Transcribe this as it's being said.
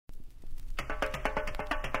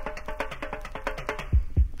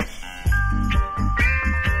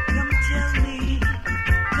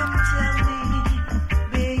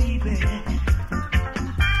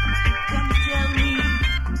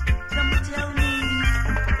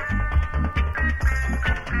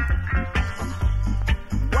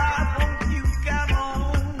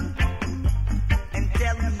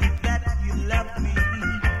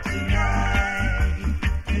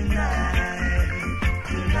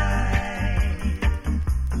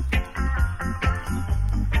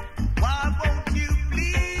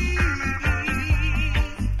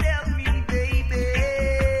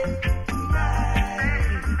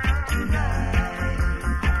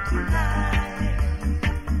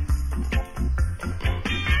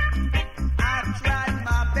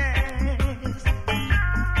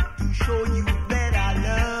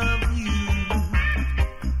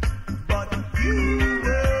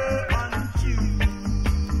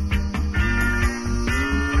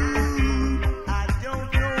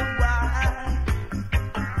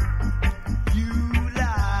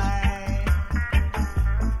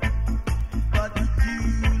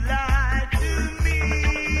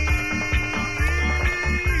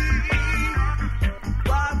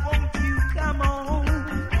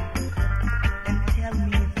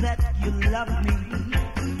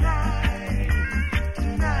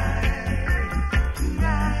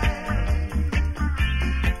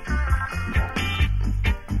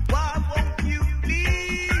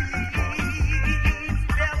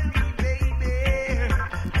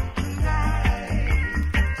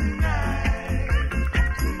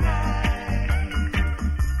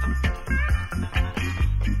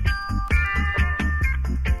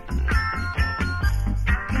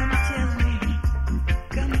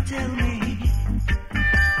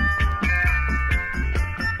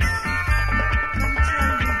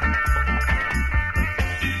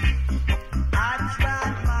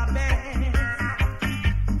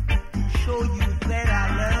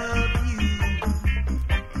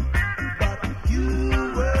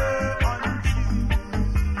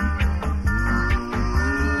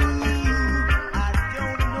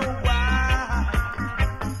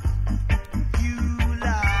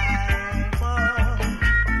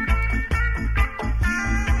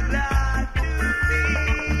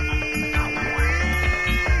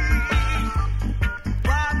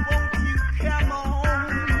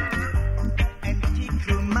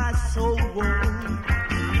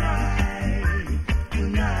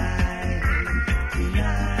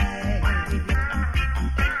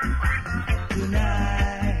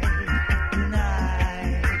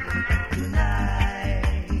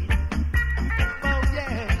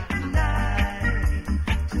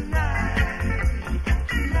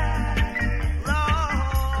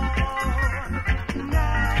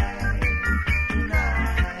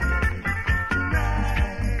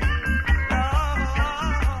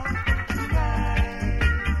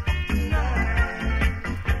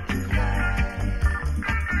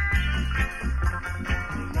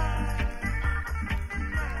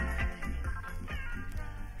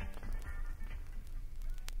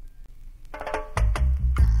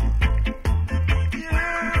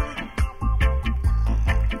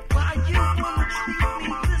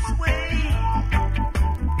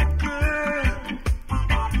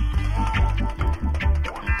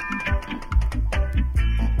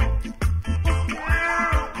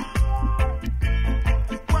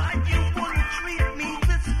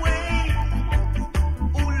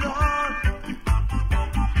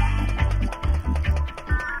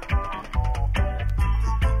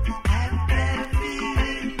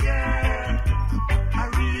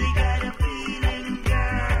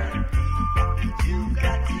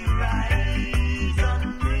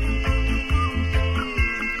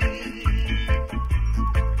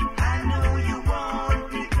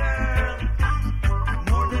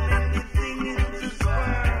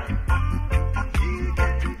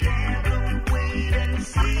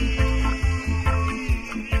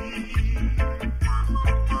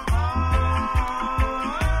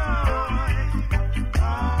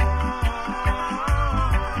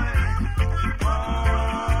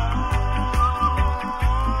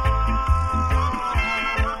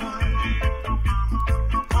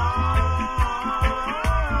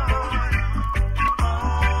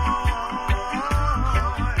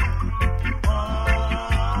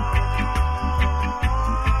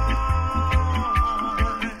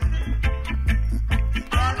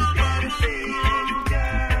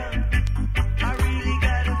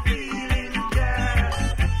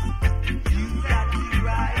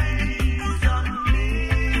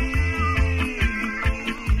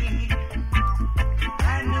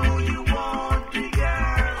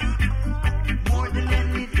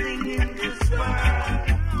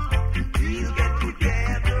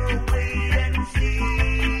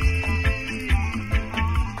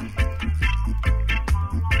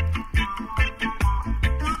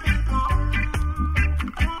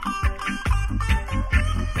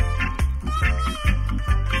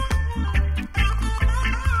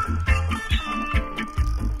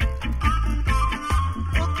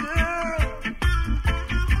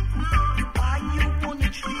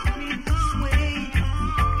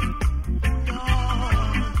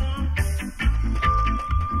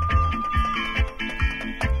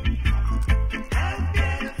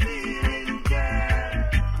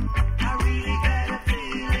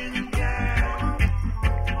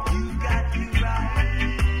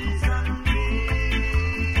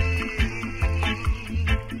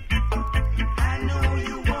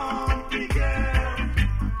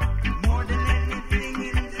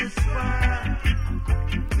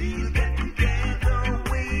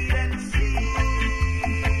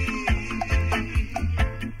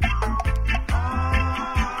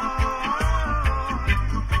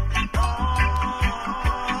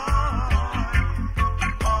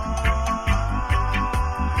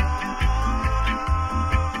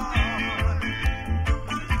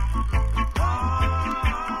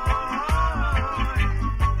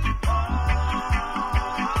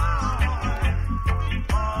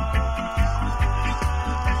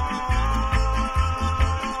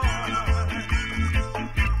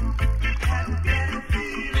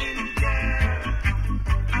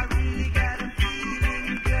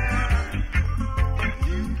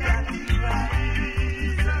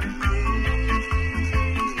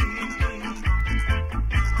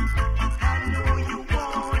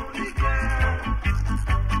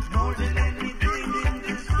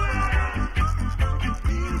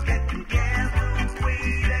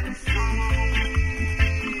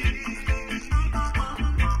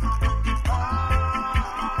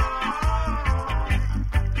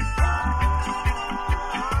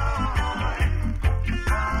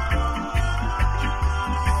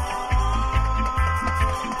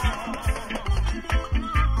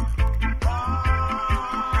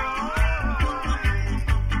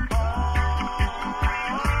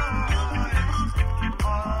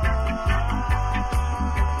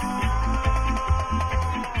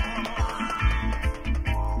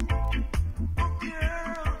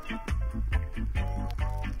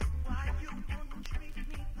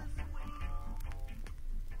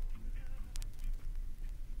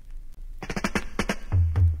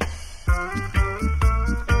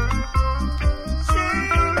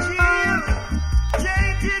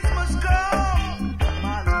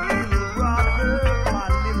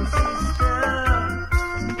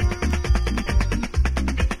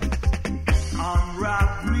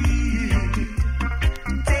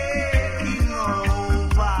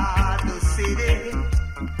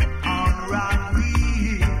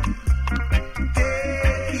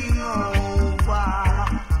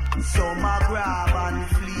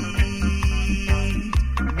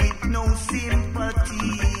sympathy,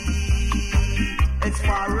 as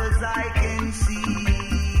far as I can see.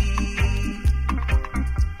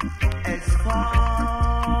 As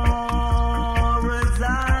far as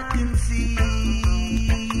I can see,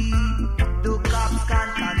 the cops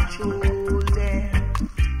can't control them.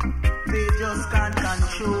 They just can't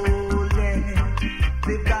control them.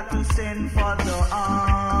 They've got to send for the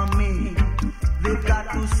army. They've got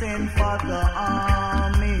to send for the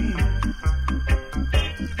army.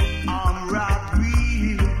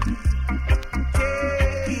 Robbery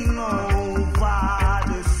taking over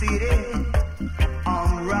the city.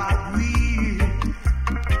 Robbery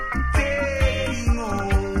taking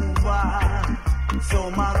over. So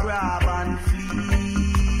my grab and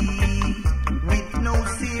flee with no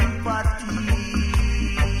sympathy,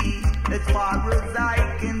 as far as I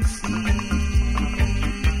can see.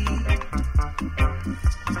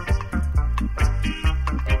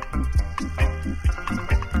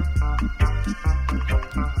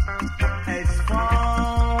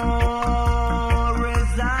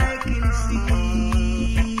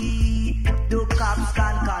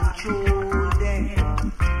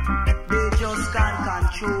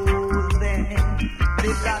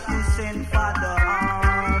 They've got to send for the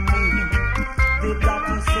army. They've got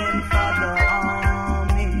to send for the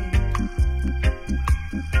army.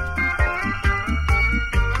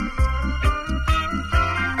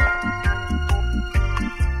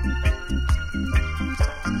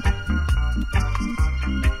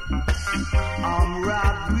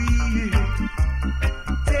 Robbery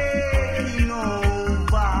taking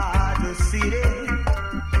over the city.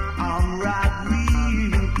 Robbery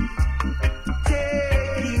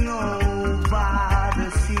taking over the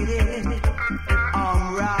city.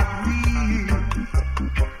 Robbery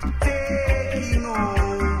taking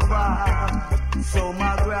over. So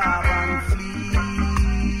my grab and flee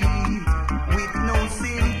with no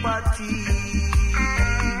sympathy,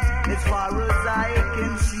 as far as I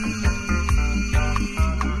can see.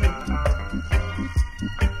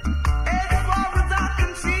 As far as I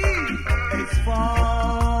can see. As far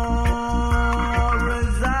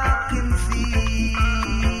as I can see,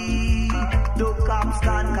 the cops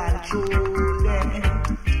can't control them.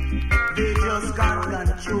 They just can't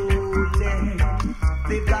control them.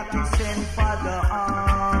 They've got to send for the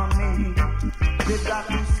army. They've got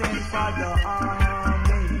to send for the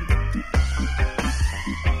army.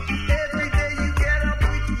 Every day you get up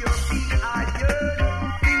with your feet iron,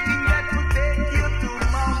 thinking that will take you to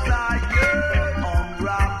Mount Zion.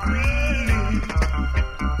 Robbery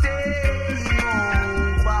taking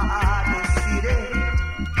over the city.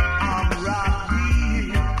 Robbery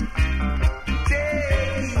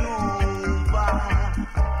taking over.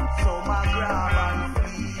 So my grab and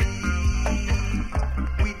flee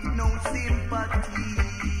with no sympathy,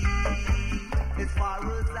 as far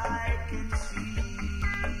as I can see.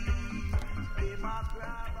 They my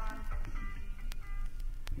grab and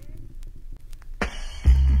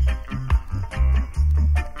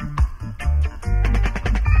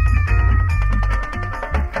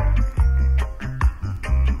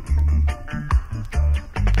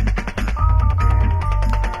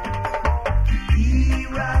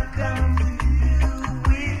here I come to you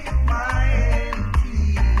with my empty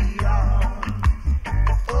arms.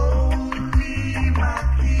 Only my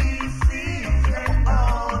kisses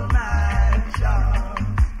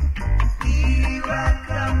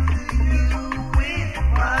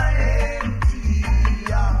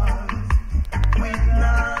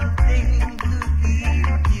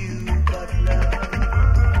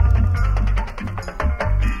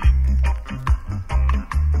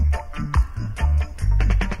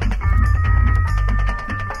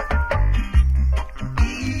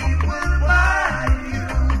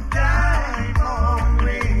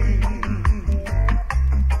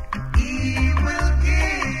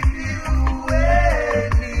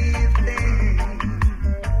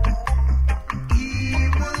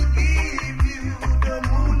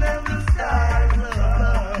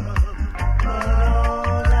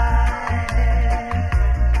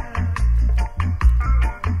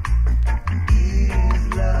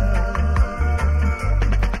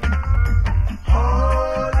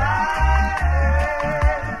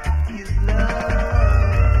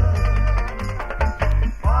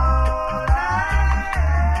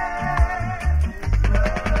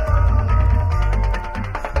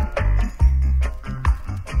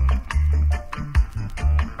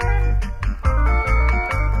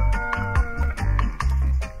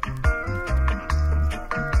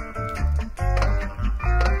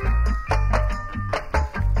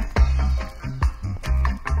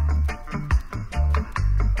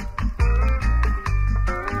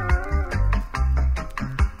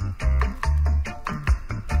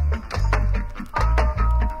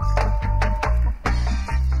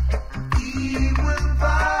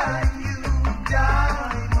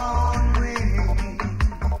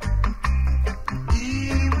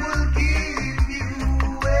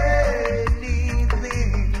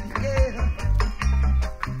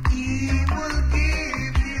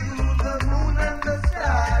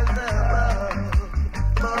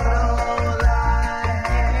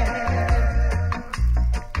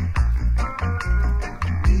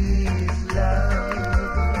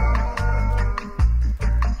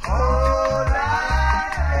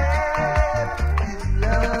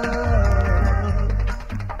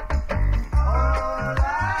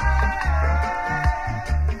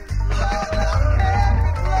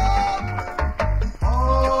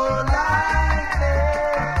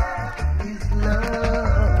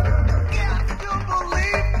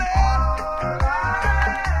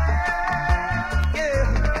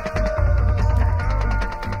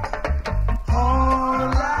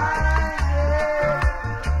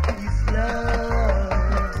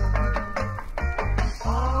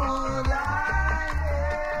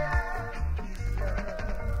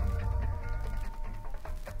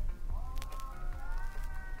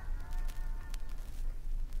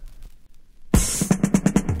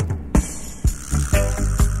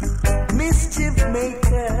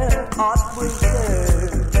heart will turn.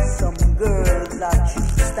 Some girls are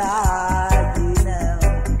cheap style, you know.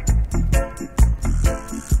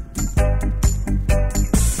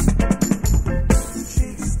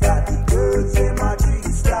 Trickster, the girls them a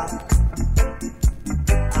trickster.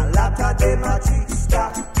 A lot of them a trickster.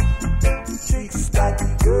 Trickster, the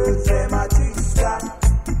girls them a trickster.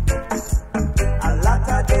 A lot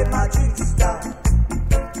of them a trickster.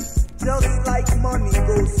 Just like money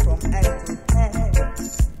goes from hand to hand,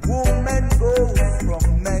 woman goes from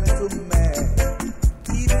man to man.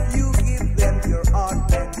 If you give them your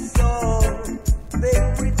heart and soul, they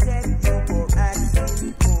pretend you were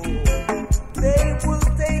acting cool. They will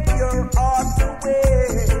take your heart away.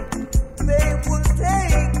 They will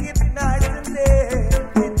take it night and day.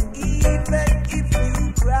 And even if you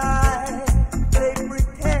cry, they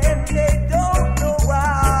pretend they don't know why.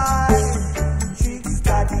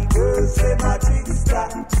 Trickster, the girls, them a trickster.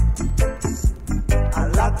 A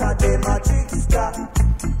lot of them a trickster.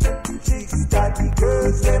 Trickster, the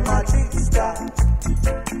girls, them a trickster.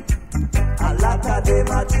 A lot of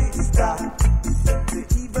them a trickster. They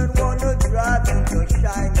even wanna drive in your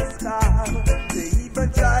shiny car. They even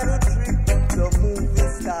try to trick the movie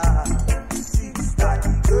star. Trickster,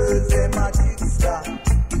 the girls, them a trickster.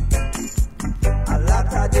 A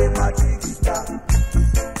lot of them a trickster.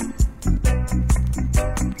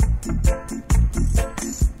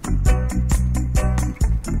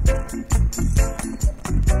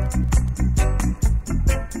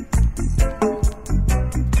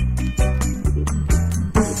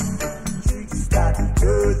 Trickster, the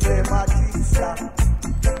girls, them a trickster.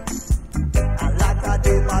 A lot of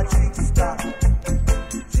them a trickster.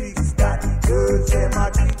 Trickster, the girls, them a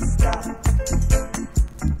trickster.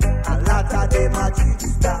 A lot of them a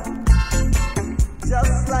trickster.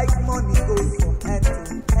 Just like money goes from hand to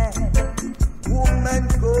hand, woman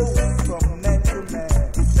goes from man to man.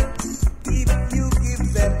 If you give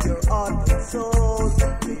them your heart and soul,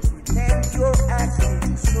 they pretend you're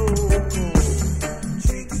acting so good.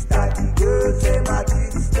 Trickster, the girls, them a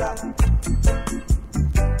trickster.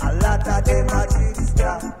 A lot of them a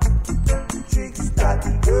trickster. Trickster,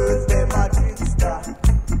 the girls, them a trickster.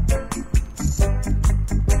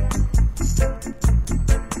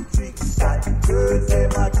 Trickster, the girls,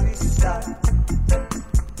 them a trickster.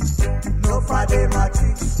 No for them a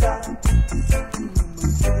trickster.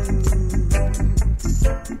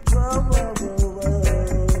 Whoa, whoa, whoa, whoa.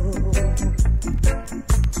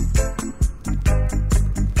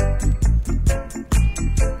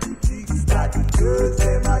 Trickster, the girls,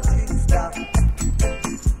 them a trickster.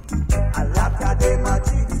 A lot of them a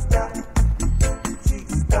trickster.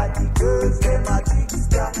 Trickster, the girls, them a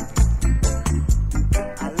trickster.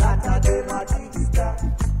 A lot of them a trickster.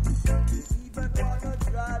 They even wanna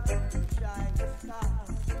drive in the shiny car.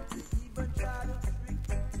 They even try to trick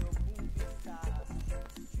the movie star.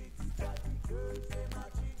 Trickster, the girls, them a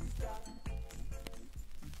trickster.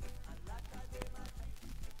 A lot of them a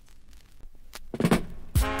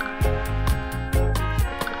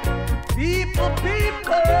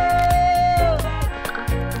People,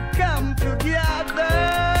 come together,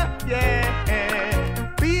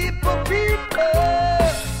 yeah. People.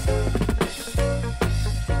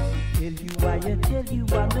 Tell you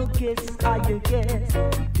I no guess, I guess.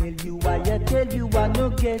 Tell you I no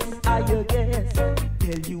guess, I guess.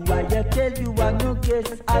 Tell you I no guess,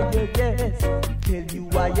 I guess.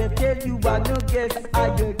 Tell you I no guess, I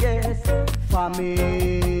guess.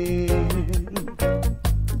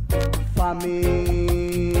 Famine,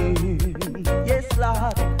 yes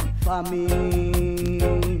Lord, famine.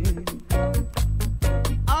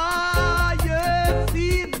 I have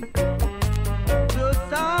seen the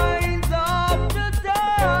signs of the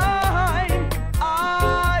time. I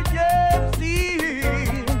have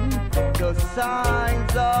seen the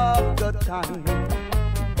signs of the time.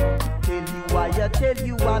 Tell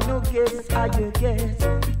you I no guess, I guess.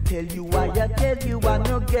 Tell you I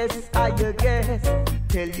no guess, I guess.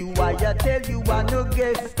 Tell you I no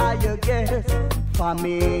guess, I guess.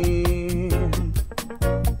 Famine,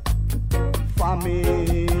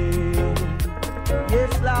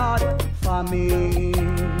 yes Lord, famine.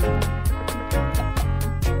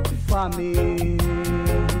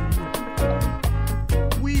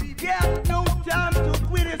 We got no time to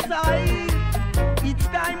criticize. It's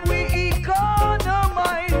time we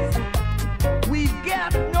economize. We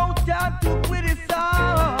got no time to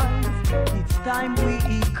criticize. It's time we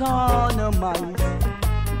economize.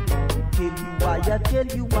 Tell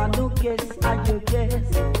you I no guess, I guess.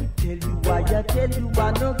 Tell you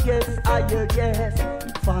I no guess, I guess.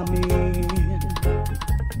 Famine,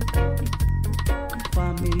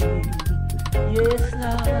 yes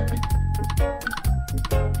Lord.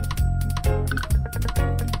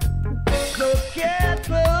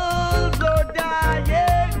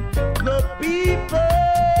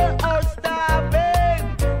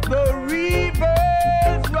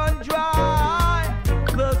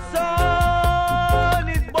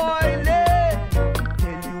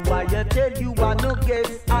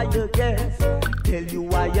 I guess. Tell you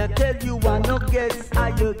why I tell you I no guess, I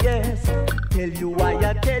guess. Tell you why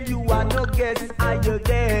I tell you I no guess, I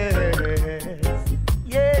guess.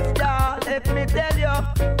 Yes, y'all, let me tell you.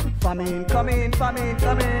 Famine coming, famine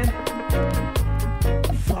coming.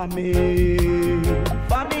 Famine,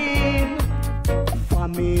 famine,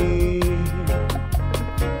 famine.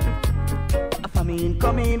 Famine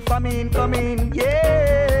coming, famine coming,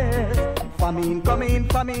 yes. Famine coming,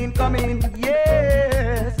 famine coming,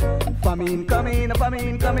 yes.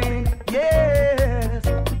 Famine coming, yes.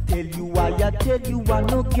 Tell you why I tell you I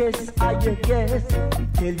no guess, I guess.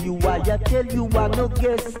 Tell you why I tell you I no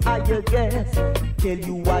guess, I guess. Tell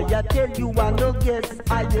you why I tell you I no guess,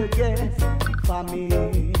 I guess.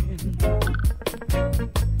 Famine.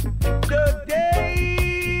 The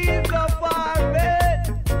days of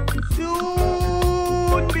harvest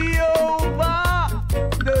soon be over.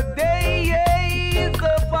 The days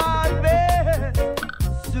of harvest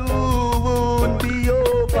soon be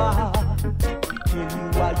over. Tell you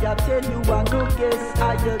why I tell you I no guess, I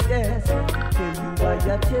guess. Tell you why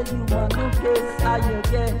I tell you I no guess, I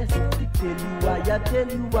guess. Tell you why I tell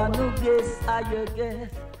you I no guess, I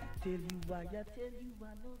guess. Tell you why I tell you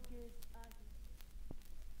I no guess, I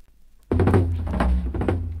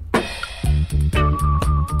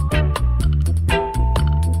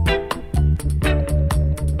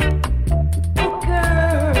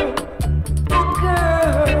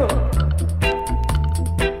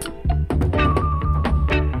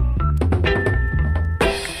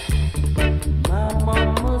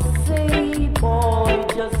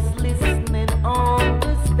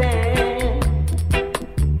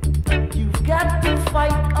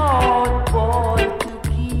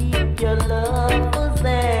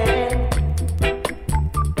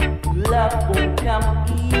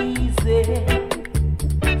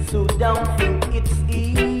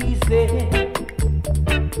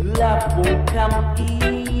Love won't come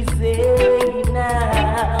easy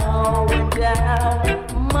now and down.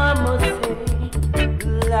 Mama say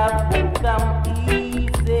love won't come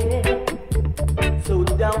easy, so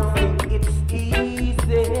don't think it's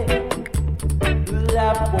easy.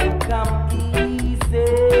 Love won't come easy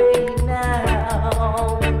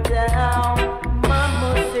now and down. Mama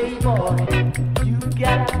say, boy, you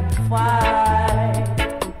got to fight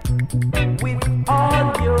with all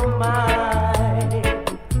your might.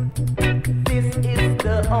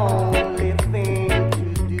 Only thing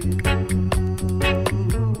to do.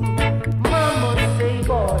 Mama say,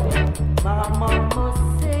 boy, my mama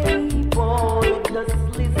say, boy, just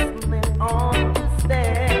listen and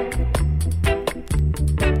understand.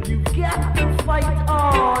 You got to fight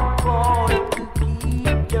on, boy, to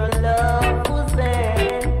keep your love was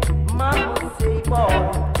there. Mama say, boy,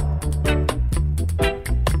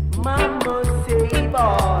 mama say,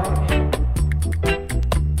 boy.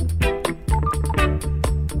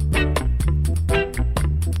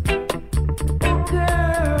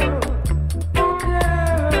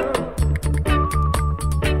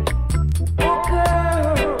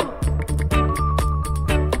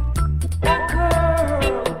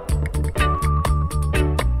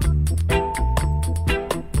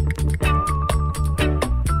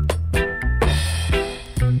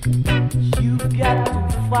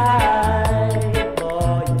 Fight,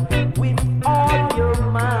 boy, with all your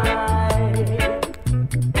might.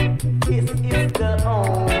 This is the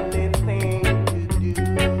only thing to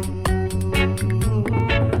do.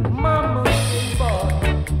 Mama say, boy,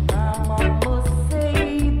 my mama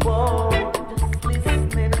say, boy, just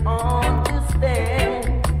listen and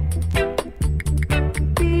understand.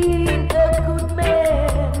 Being a good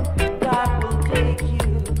man, God will take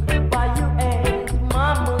you by your hands.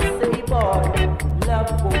 Mama say, boy,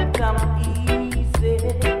 love won't come easy,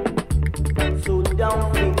 so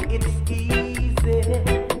don't think it's easy.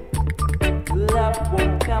 Love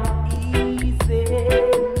won't come easy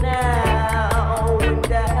now and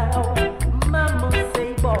down. Mama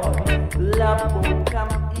say, boy, love won't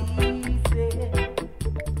come easy,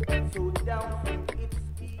 so don't think it's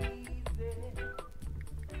easy.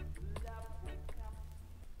 Love won't come.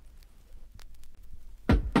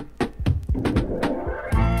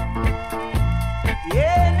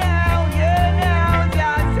 Yeah, now,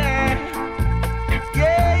 just say,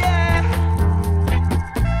 yeah.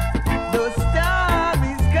 The storm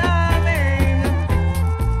is coming.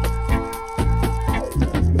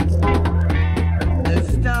 The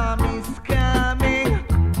storm is coming.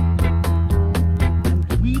 And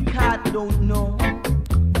we don't know.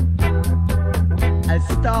 A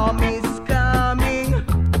storm is coming.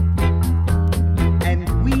 And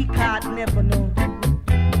we can't never know.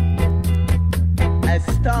 A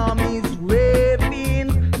storm is raving,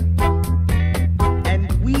 and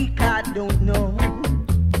we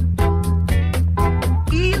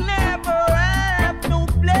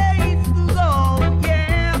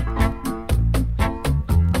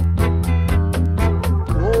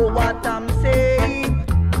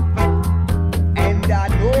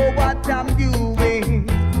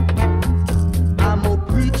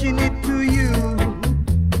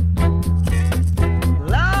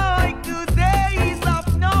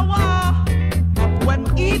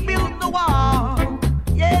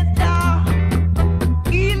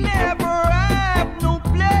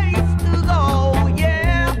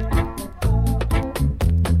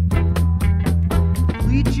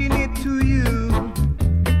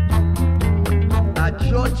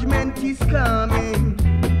coming,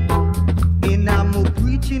 and I'm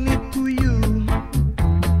preaching it to you.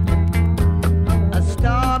 A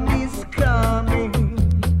storm is coming,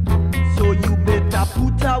 so you better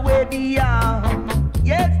put away the arm.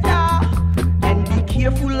 Yes, sir, and be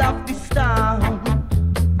careful of the storm.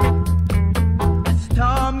 A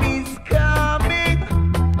storm is coming,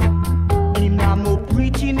 and I'm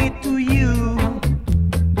preaching it to you.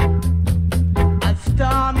 A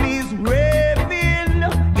storm is raving,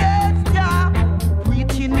 yes, sir,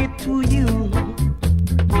 preaching it to you.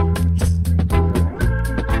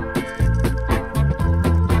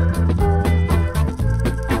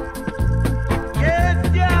 Yes,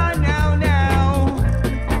 sir, now,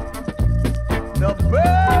 the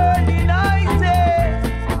burning ices,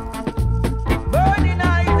 burning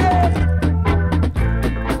ices,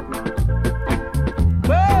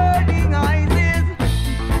 burning ices.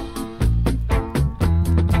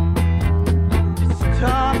 The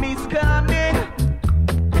storm is coming,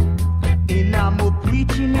 and I'm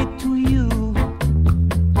preaching it to you.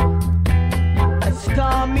 A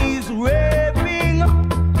storm is raving,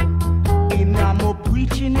 and I'm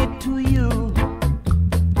preaching it to you.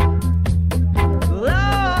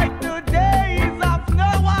 Like the days of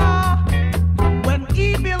Noah, when he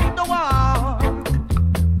built the ark,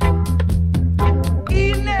 he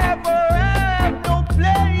never had no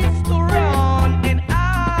place to run and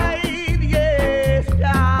hide. Yes,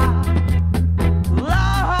 God.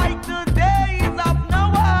 Like the days of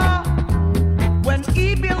Noah, when he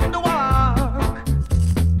built the ark.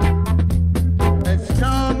 A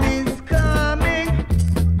storm is coming,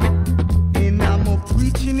 and I'm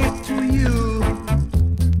preaching it to you.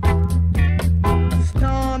 A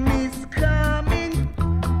storm is coming,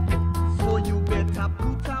 so you better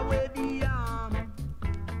put away the arm.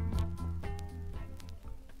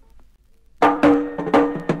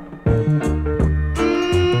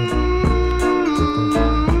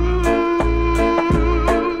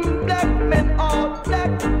 Black men all cry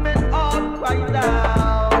out.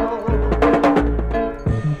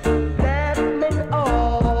 Black men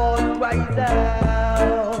all cry out.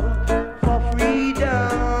 For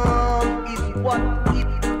freedom is what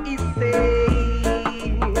it is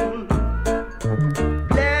saying.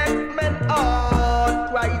 Black men all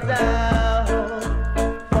cry out.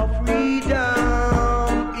 For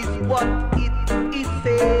freedom is what it is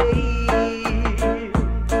saying.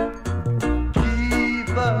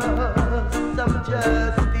 Give us some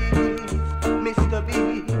justice, Mr.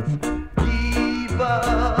 Biggs. Give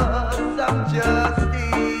us some justice.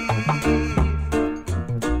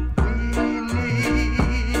 We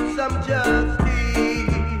need some justice.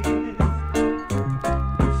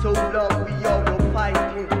 So long we all go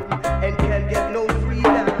fighting and can get no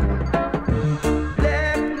freedom.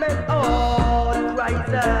 Black men all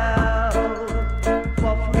cries out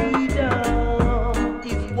for freedom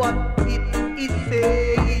is what it is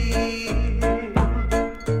saying.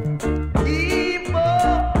 Give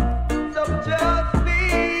us some justice.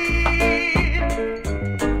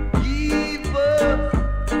 Give us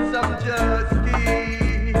some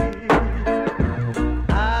justice.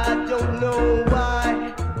 I don't know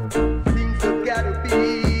why things have gotta be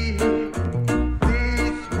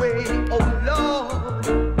this way. Oh Lord,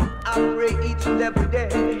 I pray each and every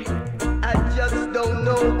day. I just don't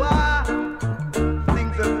know why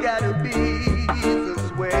things have gotta be this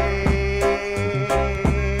way.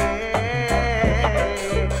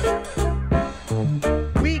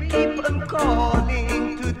 We keep on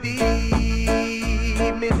calling to thee,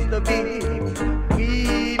 Mr. Biggs. We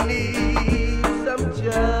need some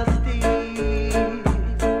justice.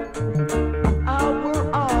 Our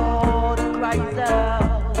heart cries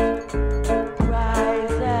out,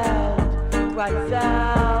 cries out, cries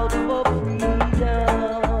out for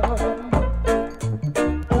freedom.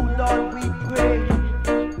 Oh Lord, we pray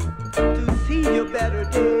to see a better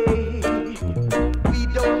day. We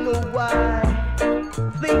don't know why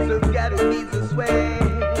things have gotta be this way.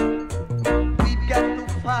 We've got to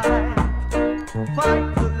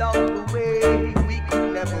fight along the way. We could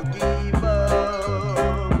never give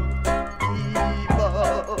up, give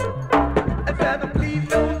up. And Father, please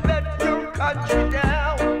don't let your country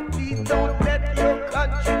down. Please don't let your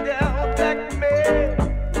country down. Black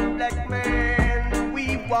man, we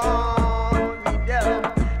want freedom.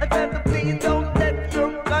 And Father, please don't let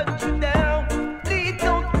your country down. Please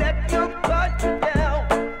don't let your country down.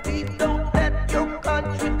 Please don't let your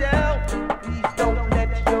country down. Please don't let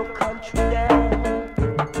your country down.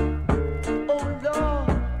 Oh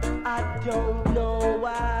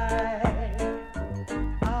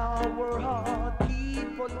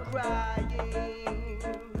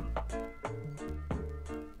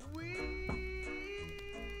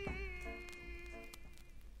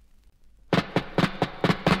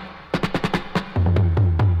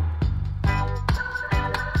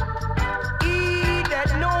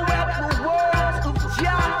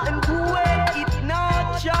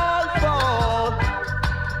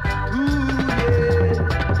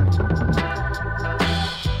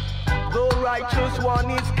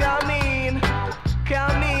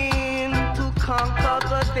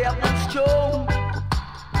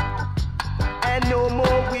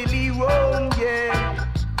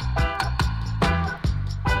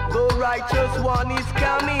righteous one is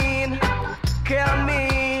coming,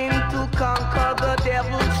 coming to conquer the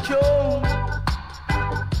devil's throne.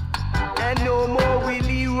 And no more will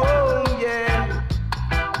he roam, yeah.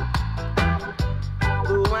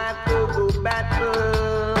 Go after the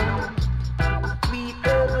battle, sweet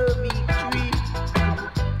the victory.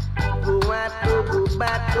 Go after the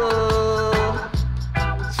battle,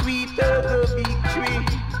 sweet the victory.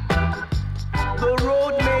 The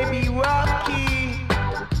road may be rocky,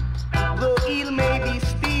 the hill may be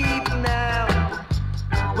steep now,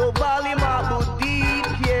 the valley might be deep,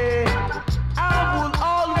 yeah. I will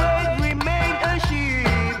always remain a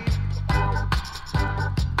sheep.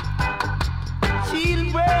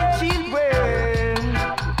 Children, children,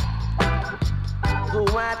 go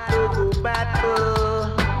after the battle,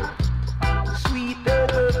 sweeter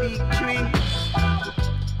the victory.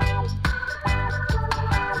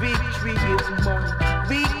 Victory is mine,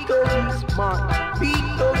 victory is mine,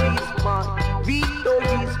 victory is mine,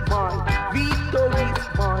 victory is mine, victory is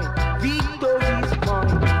mine, victory is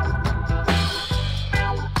mine.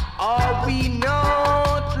 Are we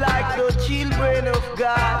not like the children of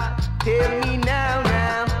God? Tell me now,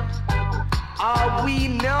 now. Are we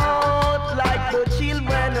not like the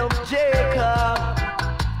children of Jacob?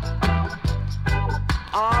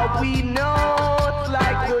 Are we not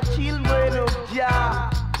like the children of Jah?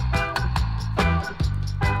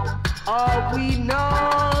 Are we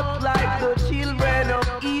not like the children of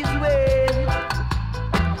Israel?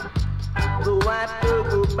 Go after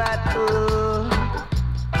the battle,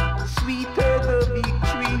 sweeter the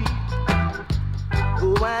victory.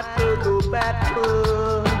 Go after the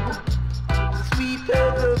battle, sweeter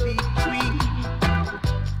the victory.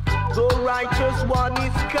 The righteous one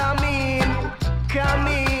is coming,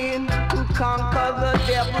 coming to conquer the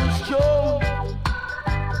devil's throne.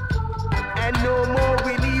 And no more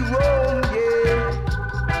will he roam, yeah.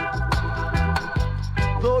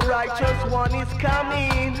 The righteous one is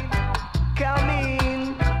coming, coming.